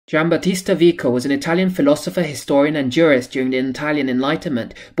Giambattista Vico was an Italian philosopher, historian and jurist during the Italian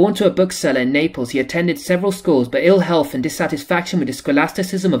Enlightenment. Born to a bookseller in Naples, he attended several schools, but ill health and dissatisfaction with the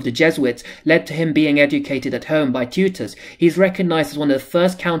scholasticism of the Jesuits led to him being educated at home by tutors. He is recognized as one of the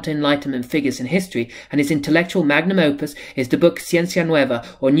first counter-Enlightenment figures in history, and his intellectual magnum opus is the book Ciencia Nueva,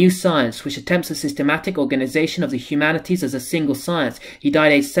 or New Science, which attempts a systematic organization of the humanities as a single science. He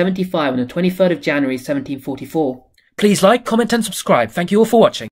died aged 75 on the 23rd of January 1744. Please like, comment and subscribe. Thank you all for watching.